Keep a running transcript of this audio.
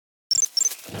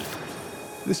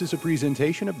This is a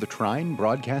presentation of the Trine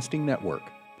Broadcasting Network,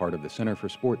 part of the Center for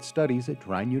Sports Studies at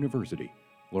Trine University.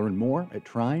 Learn more at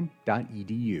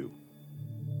trine.edu.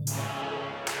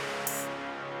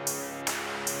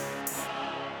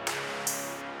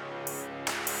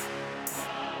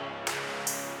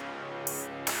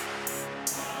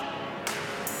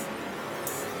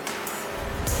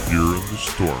 You're in the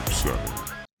Storm Center.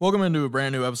 Welcome into a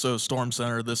brand new episode of Storm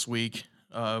Center this week.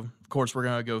 Of course, we're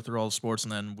going to go through all the sports,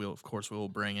 and then we'll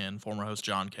bring in former host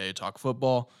John Kay to talk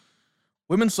football.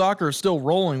 Women's soccer is still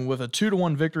rolling with a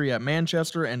 2-1 victory at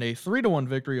Manchester and a 3-1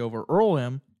 victory over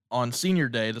Earlham on Senior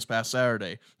Day this past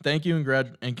Saturday. Thank you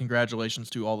and congratulations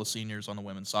to all the seniors on the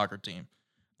women's soccer team.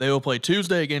 They will play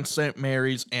Tuesday against St.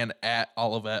 Mary's and at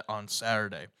Olivet on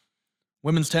Saturday.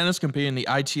 Women's tennis competed in the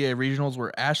ITA regionals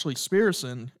where Ashley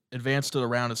Spearson advanced to the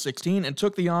round of 16 and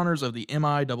took the honors of the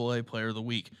MIAA Player of the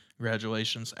Week.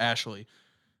 Congratulations, Ashley.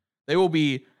 They will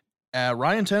be at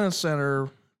Ryan Tennis Center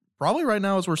probably right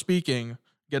now as we're speaking,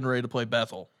 getting ready to play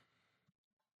Bethel.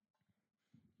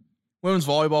 Women's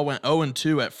volleyball went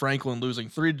 0-2 at Franklin, losing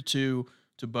 3-2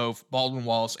 to both Baldwin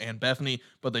Wallace and Bethany,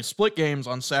 but they split games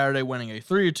on Saturday, winning a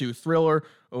 3-2 thriller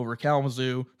over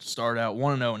Kalamazoo to start out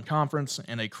 1-0 in conference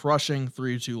and a crushing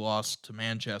 3-2 loss to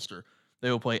Manchester. They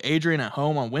will play Adrian at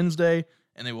home on Wednesday,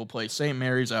 and they will play St.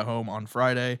 Mary's at home on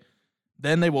Friday.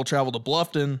 Then they will travel to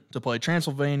Bluffton to play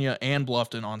Transylvania and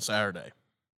Bluffton on Saturday.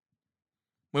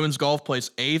 Women's golf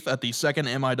placed 8th at the second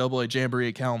MIAA Jamboree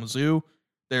at Kalamazoo.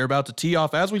 They're about to tee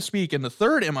off as we speak in the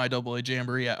third MIAA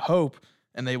Jamboree at Hope,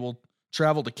 and they will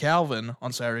travel to Calvin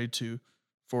on Saturday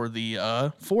for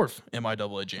the fourth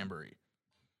MIAA Jamboree.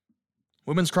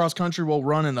 Women's cross country will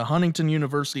run in the Huntington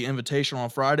University Invitational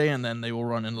on Friday, and then they will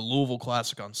run in the Louisville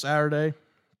Classic on Saturday.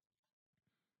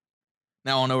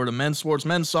 Now on over to men's sports.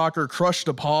 Men's soccer crushed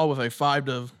DePaul with a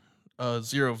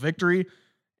 5-0 victory,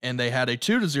 and they had a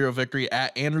 2-0 victory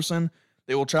at Anderson.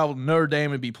 They will travel to Notre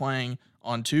Dame and be playing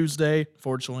on Tuesday.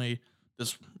 Fortunately,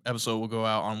 this episode will go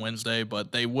out on Wednesday,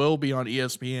 but they will be on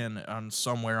ESPN on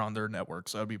somewhere on their network,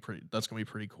 so that's going to be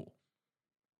pretty cool.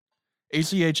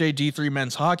 ACHA D3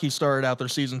 men's hockey started out their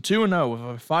season 2-0 with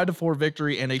a 5-4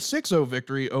 victory and a 6-0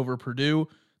 victory over Purdue.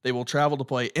 They will travel to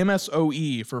play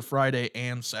MSOE for Friday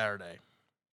and Saturday.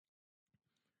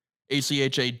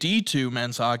 ACHA D2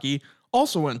 men's hockey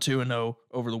also went 2-0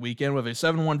 over the weekend with a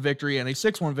 7-1 victory and a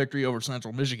 6-1 victory over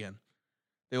Central Michigan.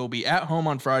 They will be at home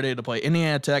on Friday to play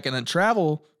Indiana Tech and then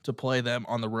travel to play them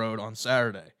on the road on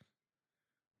Saturday.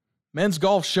 Men's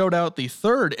golf showed out the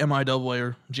third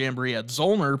MIAA Jamboree at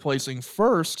Zollner, placing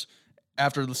first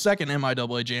after the second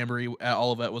MIAA Jamboree at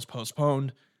Olivet was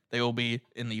postponed. They will be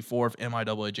in the fourth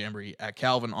MIAA Jamboree at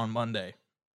Calvin on Monday.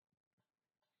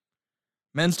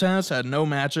 Men's tennis had no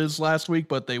matches last week,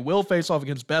 but they will face off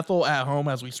against Bethel at home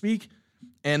as we speak,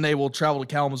 and they will travel to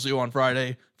Kalamazoo on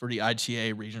Friday for the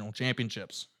ITA Regional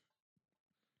Championships.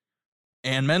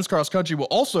 And men's cross country will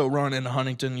also run in the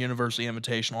Huntington University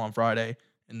Invitational on Friday,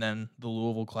 and then the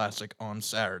Louisville Classic on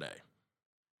Saturday.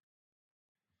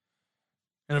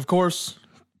 And of course,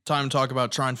 time to talk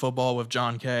about Trine football with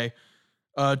John Kay.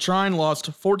 Trine lost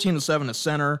 14-7 to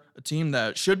Center, a team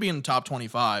that should be in the top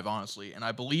 25, honestly. And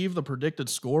I believe the predicted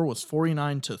score was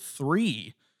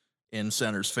 49-3 in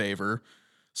Center's favor.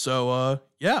 So,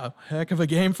 heck of a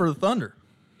game for the Thunder.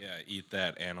 Yeah, eat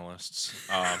that, analysts.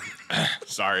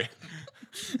 Sorry.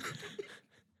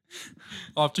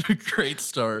 Off to a great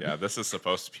start. Yeah, this is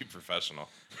supposed to be professional.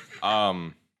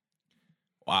 Wow.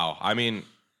 I mean,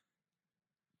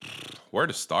 where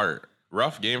to start?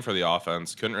 Rough game for the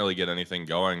offense. Couldn't really get anything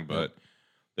going, but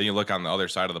then you look on the other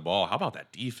side of the ball. How about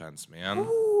that defense, man?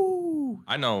 Ooh.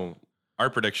 I know our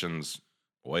prediction's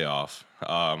way off.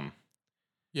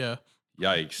 Yeah.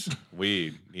 Yikes.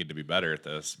 We need to be better at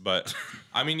this. But,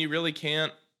 I mean, you really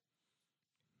can't.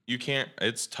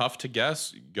 It's tough to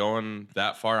guess going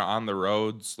that far on the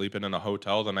road, sleeping in a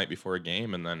hotel the night before a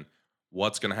game, and then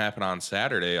what's going to happen on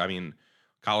Saturday. I mean,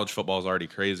 college football is already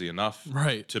crazy enough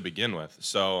to begin with.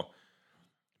 So,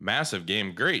 massive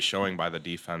game. Great showing by the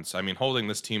defense. I mean, holding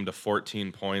this team to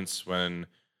 14 points when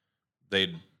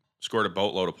they'd scored a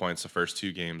boatload of points the first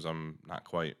two games. I'm not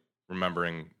quite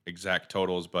remembering exact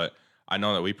totals, but I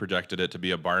know that we projected it to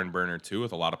be a barn burner too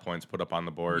with a lot of points put up on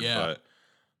the board. Yeah. But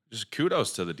just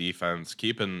kudos to the defense,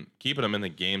 keeping them in the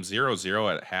game.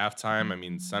 0-0 at halftime. I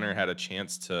mean, Center had a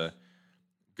chance to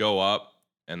go up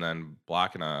and then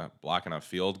blocking a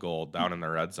field goal down in the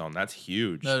red zone. That's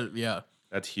huge.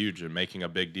 That's huge, and making a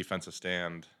big defensive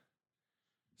stand.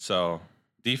 So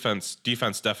defense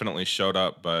definitely showed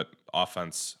up, but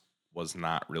offense was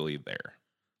not really there.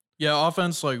 Yeah,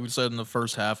 offense, like we said in the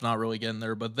first half, not really getting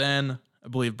there. But then I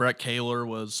believe Brett Kaler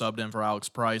was subbed in for Alex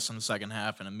Price in the second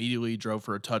half and immediately drove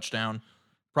for a touchdown.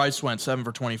 Price went 7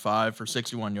 for 25 for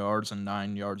 61 yards and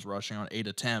 9 yards rushing on 8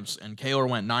 attempts, and Kaler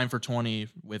went 9 for 20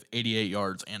 with 88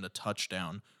 yards and a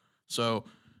touchdown. So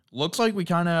looks like we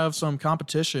kind of have some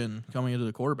competition coming into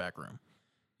the quarterback room.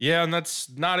 Yeah, and that's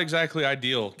not exactly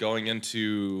ideal going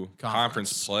into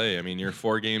conference play. I mean, you're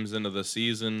 4 games into the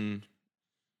season.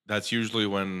 That's usually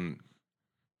when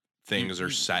things are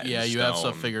set. Yeah, you have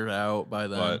stuff figured out by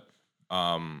then.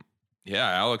 But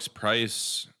Alex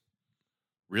Price,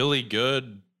 really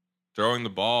good throwing the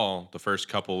ball the first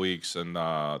couple weeks, and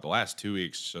the last 2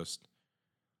 weeks just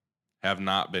have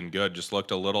not been good. Just looked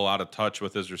a little out of touch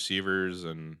with his receivers,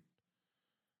 and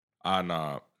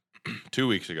on 2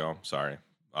 weeks ago, sorry.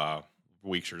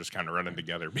 Weeks are just kind of running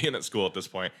together being at school at this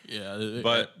point. Yeah,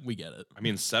 but we get it. I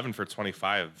mean, 7 for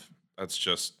 25,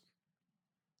 that's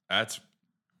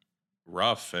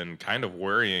rough and kind of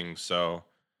worrying. So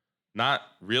not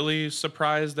really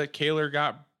surprised that Kaler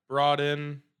got brought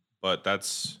in, but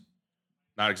that's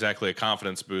not exactly a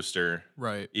confidence booster.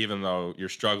 Right. Even though you're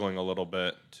struggling a little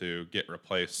bit to get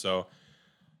replaced. So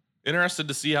interested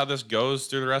to see how this goes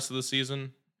through the rest of the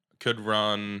season. Could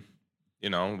run...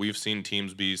 we've seen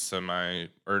teams be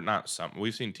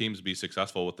we've seen teams be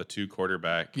successful with the 2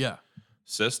 quarterback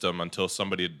system until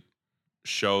somebody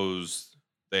shows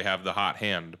they have the hot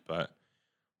hand. But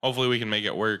hopefully we can make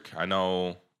it work. I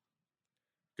know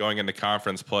going into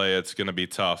conference play, it's going to be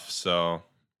tough. So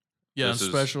yeah,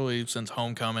 especially since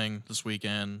homecoming this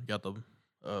weekend, got the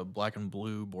black and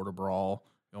blue border brawl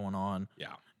going on.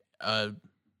 Yeah.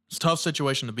 It's a tough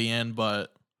situation to be in,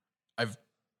 but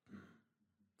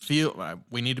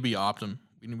we need to be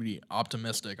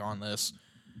optimistic on this.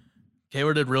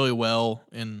 Kaler did really well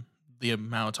in the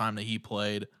amount of time that he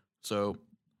played, so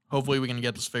hopefully we can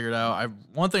get this figured out.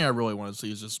 One thing I really want to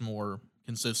see is just more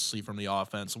consistency from the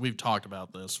offense. We've talked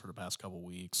about this for the past couple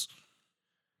weeks.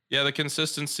 Yeah, the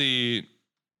consistency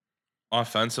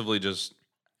offensively just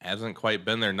hasn't quite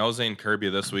been there. No Zane Kirby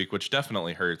this week, which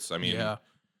definitely hurts. I mean,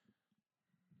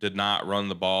 did not run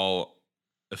the ball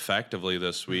effectively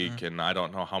this week, and I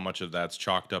don't know how much of that's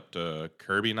chalked up to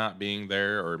Kirby not being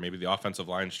there or maybe the offensive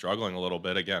line struggling a little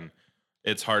bit. Again,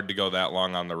 it's hard to go that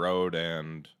long on the road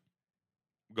and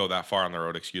go that far on the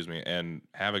road, and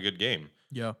have a good game.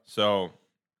 Yeah. So,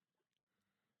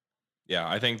 yeah,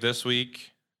 I think this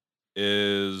week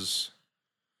is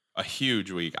a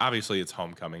huge week. Obviously, it's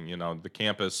homecoming. The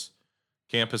campus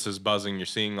is buzzing. You're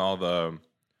seeing all the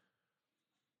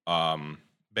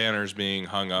banners being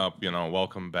hung up,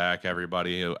 welcome back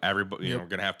everybody. We're going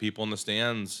to have people in the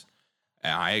stands.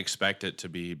 And I expect it to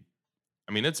be,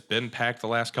 it's been packed the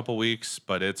last couple weeks,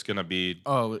 but it's going to be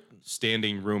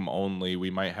standing room only. We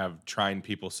might have Trine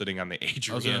people sitting on the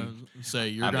Adrian. I was going to say,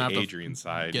 you're going to have Adrian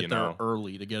side, get there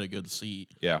early to get a good seat.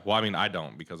 Yeah. Well, I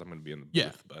don't because I'm going to be in the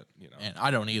booth, but And I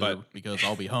don't either because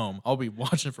I'll be home. I'll be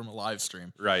watching from a live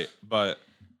stream. Right. But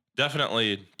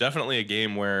definitely a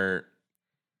game where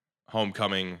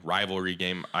homecoming rivalry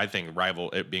game. I think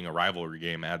it being a rivalry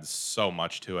game adds so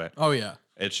much to it. Oh yeah.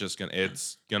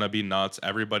 It's gonna be nuts.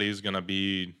 Everybody's gonna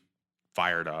be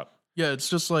fired up. Yeah, it's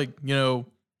just like,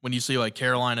 when you see like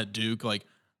Carolina Duke, like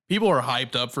people are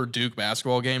hyped up for Duke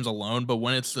basketball games alone, but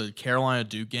when it's the Carolina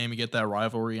Duke game, you get that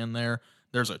rivalry in there.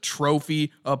 There's a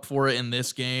trophy up for it in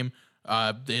this game.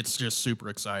 It's just super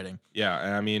exciting.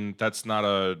 Yeah, and that's not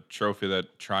a trophy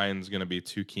that Trine's gonna be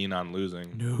too keen on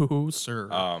losing. No, sir.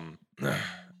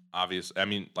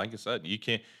 Obviously, like I said,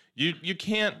 you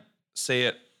can't say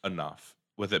it enough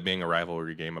with it being a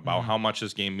rivalry game about how much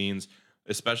this game means.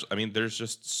 Especially, there's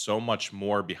just so much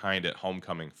more behind it.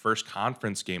 Homecoming, first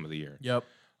conference game of the year. Yep.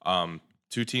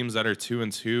 2 teams that are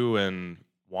 2-2 and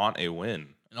want a win.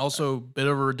 And also a bit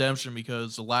of a redemption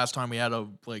because the last time we had a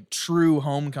true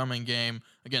homecoming game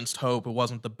against Hope, it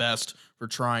wasn't the best for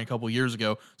Trine a couple years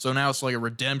ago. So now it's like a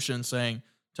redemption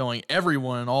telling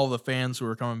everyone and all the fans who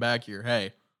are coming back here,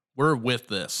 hey, we're with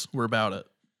this. We're about it.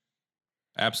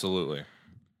 Absolutely.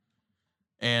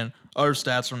 And other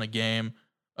stats from the game,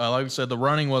 like we said, the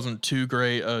running wasn't too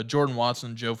great. Jordan Watson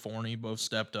and Joe Forney both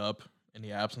stepped up in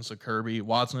the absence of Kirby.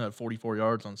 Watson had 44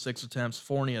 yards on 6 attempts.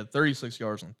 Forney had 36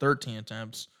 yards on 13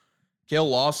 attempts. Cale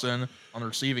Lawson on the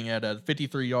receiving end had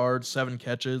 53 yards, 7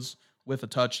 catches with a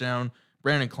touchdown.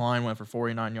 Brandon Klein went for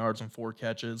 49 yards and 4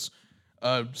 catches.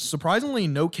 Surprisingly,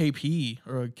 no KP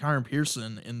or Kyron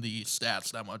Pearson in the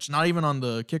stats that much. Not even on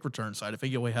the kick return side. I think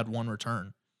he only had 1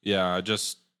 return. Yeah,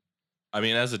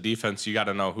 as a defense, you got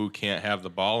to know who can't have the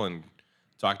ball. And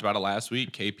talked about it last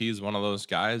week. KP is one of those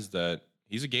guys that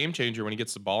he's a game changer when he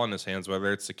gets the ball in his hands,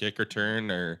 whether it's the kick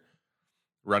return or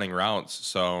running routes.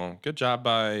 So good job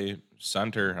by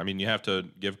center. I mean, you have to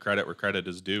give credit where credit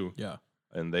is due. Yeah.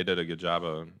 And they did a good job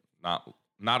of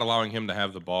not allowing him to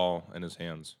have the ball in his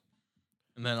hands.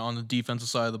 And then on the defensive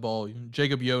side of the ball,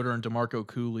 Jacob Yoder and DeMarco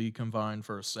Cooley combined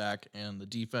for a sack, and the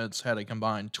defense had a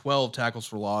combined 12 tackles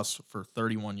for loss for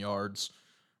 31 yards,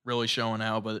 really showing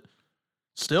out. But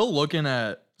still looking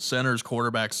at center's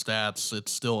quarterback stats,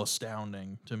 it's still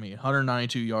astounding to me.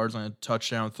 192 yards on a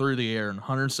touchdown through the air and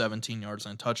 117 yards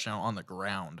on a touchdown on the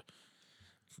ground.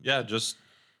 Yeah, just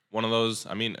one of those.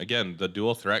 I mean, again, the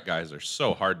dual threat guys are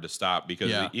so hard to stop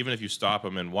because even if you stop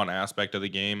them in one aspect of the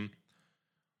game,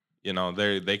 you know,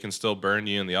 they can still burn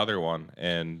you in the other one.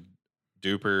 And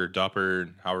Dupper,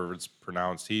 however it's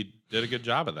pronounced, he did a good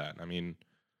job of that. I mean,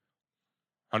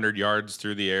 100 yards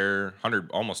through the air,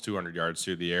 almost 200 yards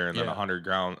through the air, and then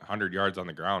 100 yards on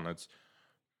the ground. That's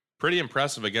pretty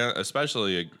impressive, again,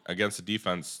 especially against a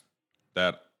defense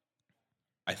that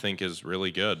I think is really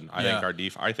good.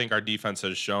 I think our defense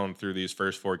has shown through these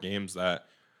first 4 games that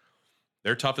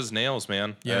they're tough as nails,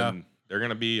 man. Yeah. And they're going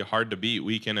to be hard to beat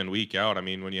week in and week out. I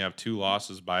mean, when you have 2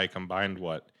 losses by combined,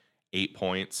 8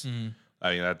 points,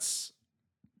 I mean, that's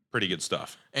pretty good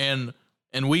stuff. And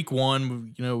in week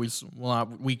 1, you know,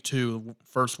 not week 2,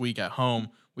 first week at home,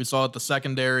 we saw at the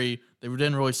secondary, they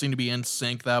didn't really seem to be in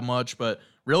sync that much, but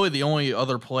really the only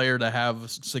other player to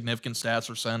have significant stats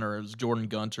for center is Jordan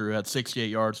Gunter, who had 68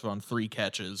 yards on 3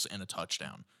 catches and a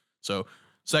touchdown. So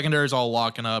secondary's all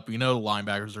locking up. You know, the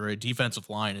linebackers are great. Defensive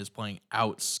line is playing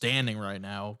outstanding right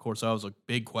now. Of course, that was a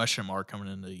big question mark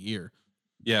coming into the year.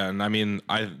 Yeah, and I mean,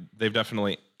 they've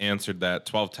definitely answered that.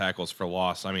 12 tackles for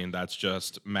loss. I mean, that's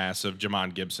just massive.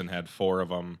 Jamon Gibson had 4 of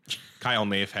them. Kyle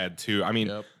Naif had 2. I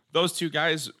mean, those 2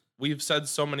 guys, we've said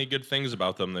so many good things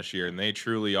about them this year, and they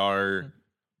truly are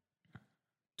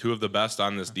 2 of the best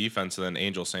on this defense. And then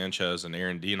Angel Sanchez and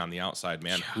Aaron Dean on the outside.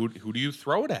 Man, who do you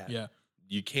throw it at? Yeah.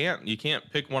 You can't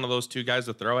pick one of those 2 guys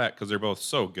to throw at because they're both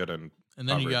so good in and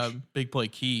then coverage. You got big play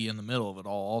Key in the middle of it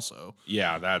all also.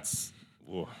 Yeah, that's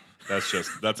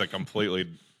a completely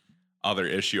other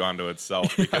issue onto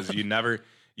itself because you never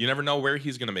know where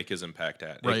he's going to make his impact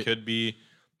at. Right. It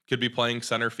could be playing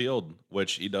center field,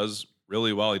 which he does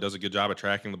really well. He does a good job of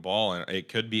tracking the ball, and it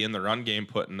could be in the run game,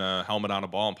 putting a helmet on a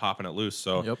ball and popping it loose.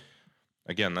 So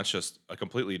again, that's just a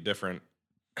completely different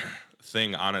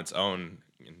thing on its own.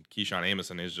 And Keyshawn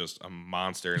Amison is just a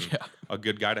monster and a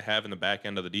good guy to have in the back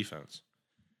end of the defense.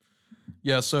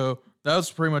 Yeah, so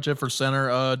that's pretty much it for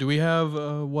center. Do we have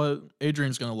what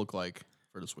Adrian's going to look like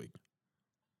for this week?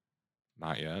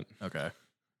 Not yet. Okay.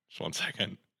 Just 1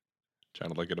 second.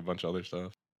 Trying to look at a bunch of other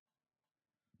stuff.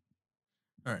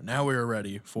 All right, now we are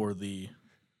ready for the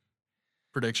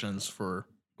predictions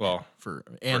looking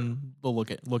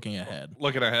ahead.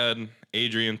 Looking ahead,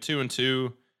 Adrian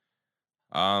 2-2.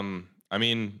 I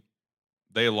mean,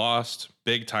 they lost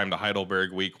big time to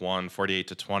Heidelberg week 1,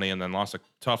 48-20, and then lost a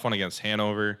tough one against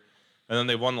Hanover. And then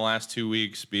they won the last 2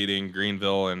 weeks, beating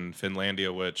Greenville and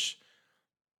Finlandia, which,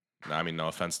 I mean, no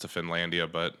offense to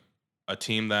Finlandia, but a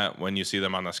team that when you see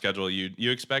them on the schedule, you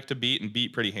expect to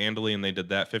beat pretty handily, and they did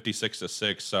that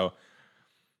 56-6. So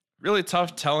really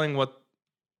tough telling what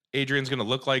Adrian's going to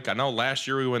look like. I know last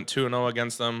year we went 2-0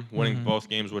 against them, winning both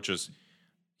games, which is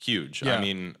huge. Yeah. I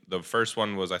mean, the first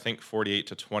one was, I think,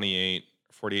 48-28,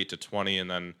 48-20, and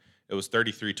then it was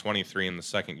 33-23 in the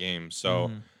second game. So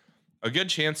a good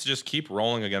chance to just keep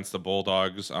rolling against the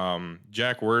Bulldogs.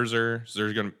 Jack Werzer,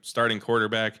 their starting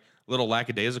quarterback, a little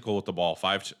lackadaisical with the ball.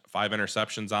 Five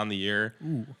interceptions on the year.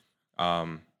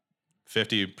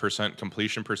 50%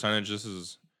 completion percentage.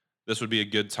 This would be a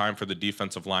good time for the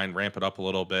defensive line. Ramp it up a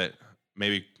little bit.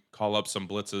 Maybe call up some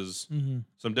blitzes,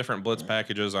 some different blitz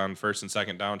packages on first and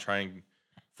second down. Try and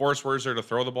force Werzer to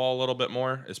throw the ball a little bit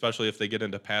more, especially if they get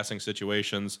into passing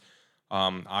situations.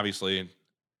 Obviously,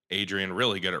 Adrian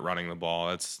really good at running the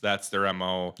ball. That's their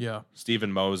MO. Yeah.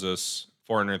 Steven Moses,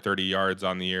 430 yards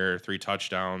on the year, 3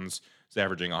 touchdowns. He's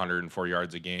averaging 104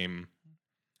 yards a game.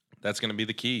 That's going to be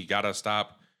the key. Gotta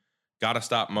stop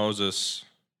Moses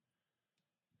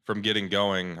from getting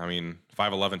going. I mean,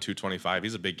 5'11", 225.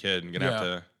 He's a big kid and gonna have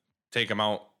to take him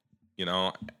out,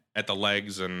 at the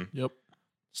legs and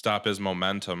stop his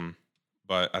momentum.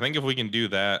 But I think if we can do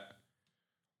that,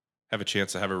 have a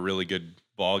chance to have a really good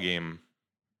ball game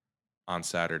on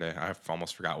Saturday. I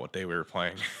almost forgot what day we were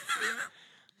playing.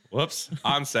 Whoops.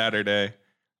 On Saturday.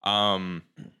 Top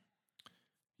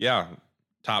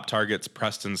targets,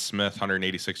 Preston Smith,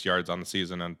 186 yards on the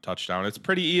season and touchdown. It's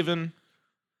pretty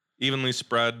evenly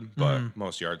spread, but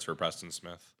most yards for Preston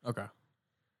Smith. Okay.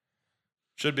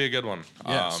 Should be a good one.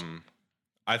 Yes.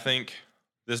 I think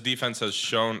this defense has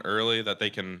shown early that they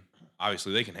can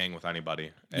obviously they can hang with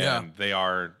anybody, and Yeah.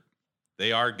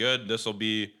 they are good. This will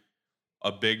be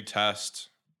a big test.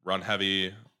 Run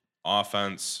heavy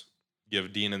offense.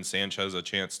 Give Dean and Sanchez a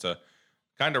chance to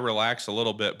kind of relax a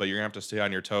little bit, but you're gonna have to stay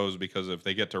on your toes because if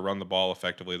they get to run the ball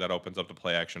effectively, that opens up the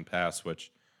play action pass,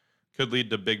 which could lead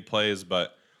to big plays.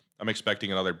 But I'm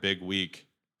expecting another big week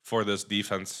for this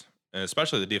defense, and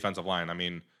especially the defensive line. I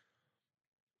mean,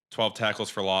 12 tackles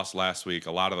for loss last week.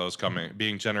 A lot of those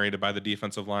being generated by the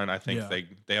defensive line. I think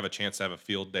they have a chance to have a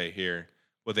field day here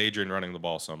with Adrian running the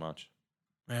ball so much.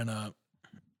 And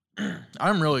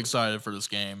I'm really excited for this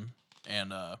game,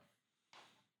 and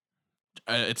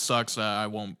it sucks that I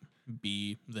won't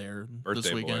be there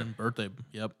this weekend. Boy. Birthday,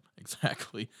 yep,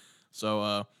 exactly.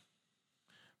 So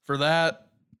for that,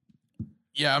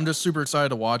 yeah, I'm just super excited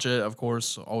to watch it. Of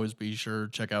course, always be sure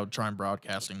to check out Trine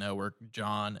Broadcasting Network.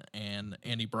 John and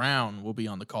Andy Brown will be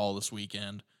on the call this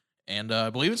weekend, and I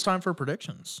believe it's time for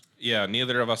predictions. Yeah,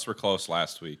 neither of us were close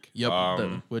last week.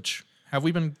 Yep, which have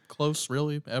we been close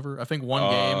really ever? I think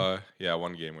one game. Yeah,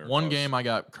 one game we were one close. game I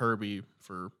got Kirby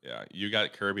for. Yeah, you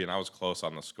got Kirby, and I was close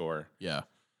on the score. Yeah,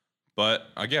 but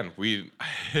again, we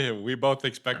both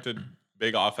expected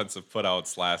big offensive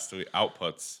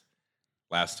outputs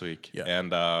last week,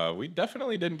 and we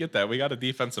definitely didn't get that. We got a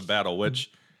defensive battle,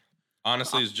 which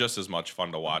honestly is just as much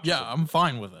fun to watch. Yeah, I'm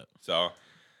fine with it. So,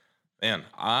 man,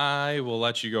 I will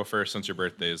let you go first since your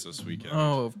birthday is this weekend.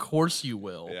 Oh, of course you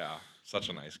will. Yeah, such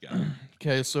a nice guy.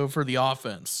 Okay, so for the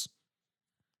offense,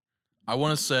 I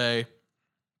want to say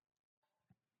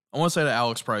that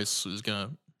Alex Price is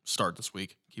gonna start this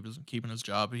week, keeping his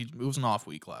job. It was an off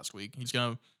week last week. He's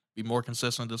gonna be more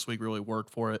consistent this week. Really work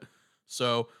for it.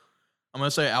 So I'm going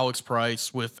to say Alex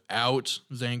Price without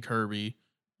Zane Kirby,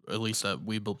 at least that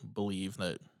we believe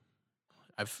that.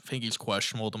 I think he's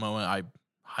questionable at the moment. I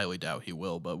highly doubt he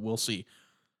will, but we'll see.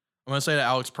 I'm going to say that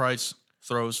Alex Price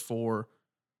throws for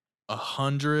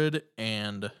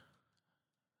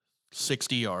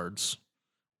 160 yards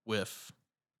with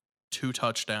 2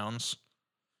 touchdowns.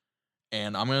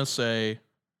 And I'm going to say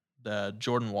that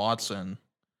Jordan Watson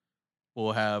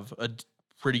will have a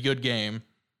pretty good game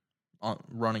on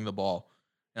running the ball.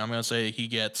 And I'm going to say he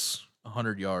gets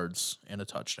 100 yards and a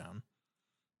touchdown.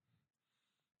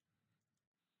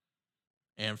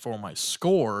 And for my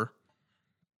score,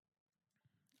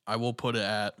 I will put it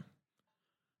at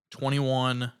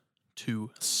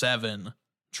 21-7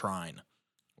 Trine.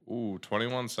 Ooh,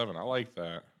 21-7. I like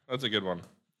that. That's a good one.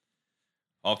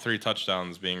 All 3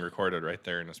 touchdowns being recorded right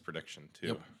there in his prediction, too.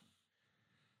 Yep.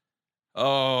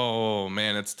 Oh,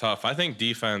 man, it's tough. I think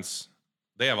defense,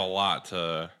 they have a lot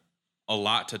to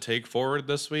take forward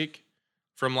this week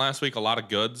from last week. A lot of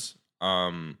goods.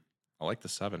 I like the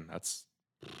 7. That's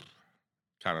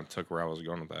kind of took where I was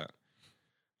going with that.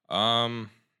 I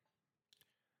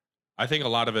think a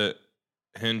lot of it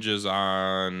hinges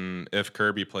on if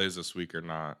Kirby plays this week or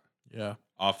not. Yeah.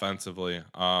 Offensively.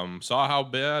 Saw how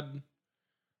bad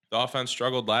the offense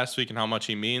struggled last week and how much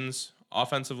he means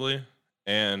offensively.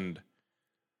 And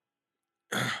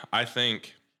I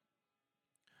think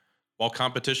while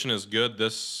competition is good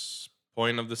this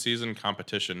point of the season,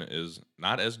 competition is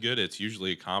not as good. It's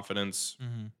usually a confidence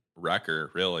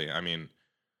wrecker, really. I mean,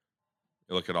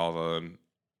 you look at all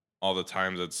the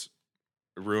times it's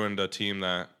ruined a team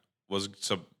that was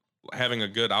having a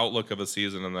good outlook of a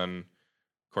season, and then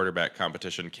quarterback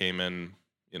competition came in,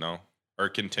 or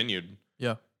continued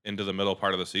into the middle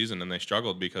part of the season, and they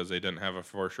struggled because they didn't have a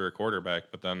for sure quarterback,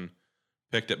 but then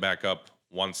picked it back up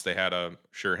once they had a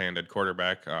sure-handed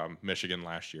quarterback. Michigan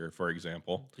last year, for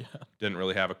example, didn't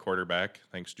really have a quarterback,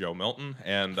 thanks Joe Milton,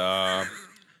 and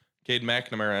Cade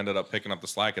McNamara ended up picking up the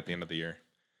slack at the end of the year.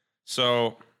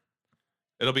 So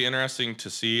it'll be interesting to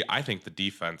see. I think the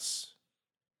defense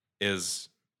is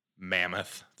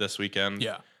mammoth this weekend.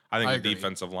 Yeah, I think the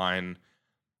defensive line,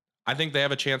 I think they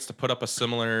have a chance to put up a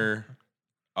similar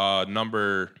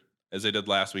number as they did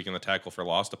last week in the tackle for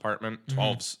loss department.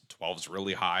 12's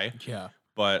really high. Yeah.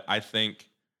 But I think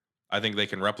they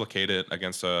can replicate it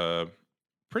against a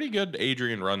pretty good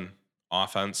Adrian run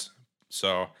offense.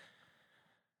 So,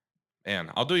 man,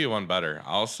 I'll do you one better.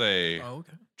 I'll say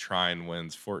Trine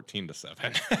wins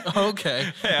 14-7.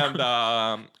 Okay. And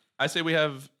I say we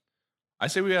have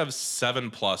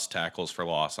 7+ tackles for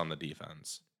loss on the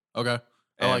defense. Okay.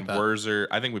 I and like that. Werzer,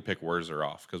 I think we pick Werzer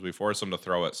off because we force him to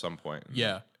throw at some point.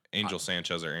 Yeah. Angel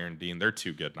Sanchez or Aaron Dean, they're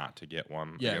too good not to get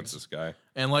one against this guy.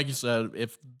 And like you said,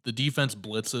 if the defense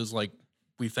blitzes like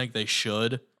we think they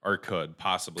should. Or could,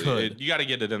 possibly. You got to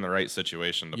get it in the right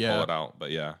situation to pull it out,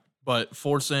 but yeah. But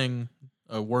forcing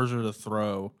Werzer to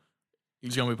throw,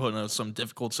 he's going to be put in some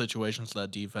difficult situations to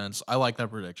that defense. I like that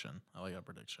prediction.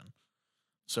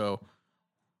 So,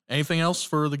 anything else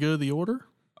for the good of the order?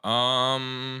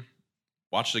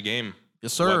 Watch the game.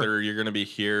 Yes, sir. Whether you're going to be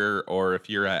here or if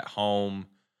you're at home,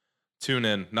 tune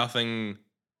in. Nothing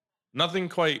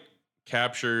quite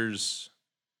captures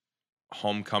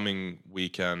homecoming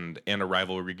weekend and a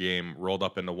rivalry game rolled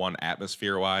up into one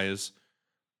atmosphere-wise.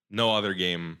 No other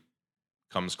game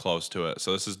comes close to it.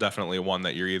 So this is definitely one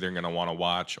that you're either going to want to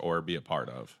watch or be a part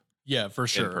of. Yeah, for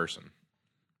sure. In person.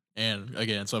 And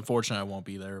again, it's unfortunate I won't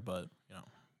be there, but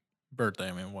birthday.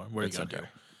 I mean, what are you going to do?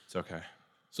 It's okay.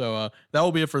 So that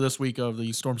will be it for this week of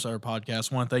the Storm Center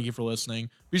podcast. I want to thank you for listening.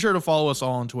 Be sure to follow us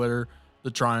all on Twitter,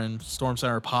 the Trine Storm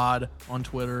Center Pod on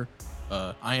Twitter.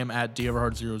 I am at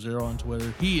DeverHard00 on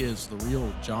Twitter. He is the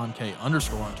real John K _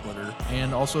 on Twitter.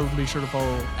 And also be sure to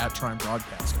follow at Trine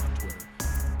Broadcast on Twitter.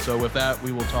 So with that,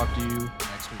 we will talk to you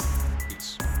next week.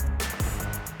 Peace.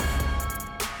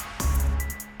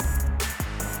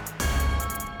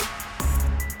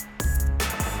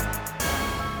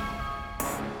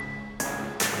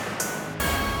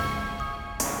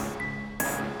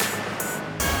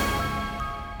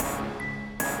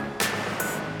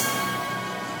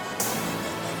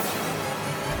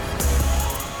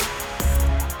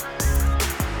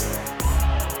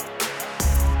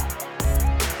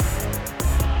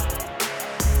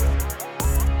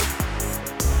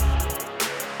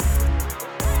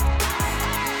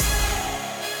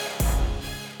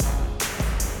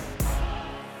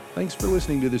 Thanks for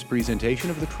listening to this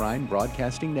presentation of the Trine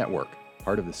Broadcasting Network,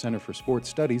 part of the Center for Sports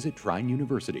Studies at Trine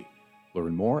University.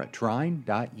 Learn more at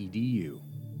trine.edu.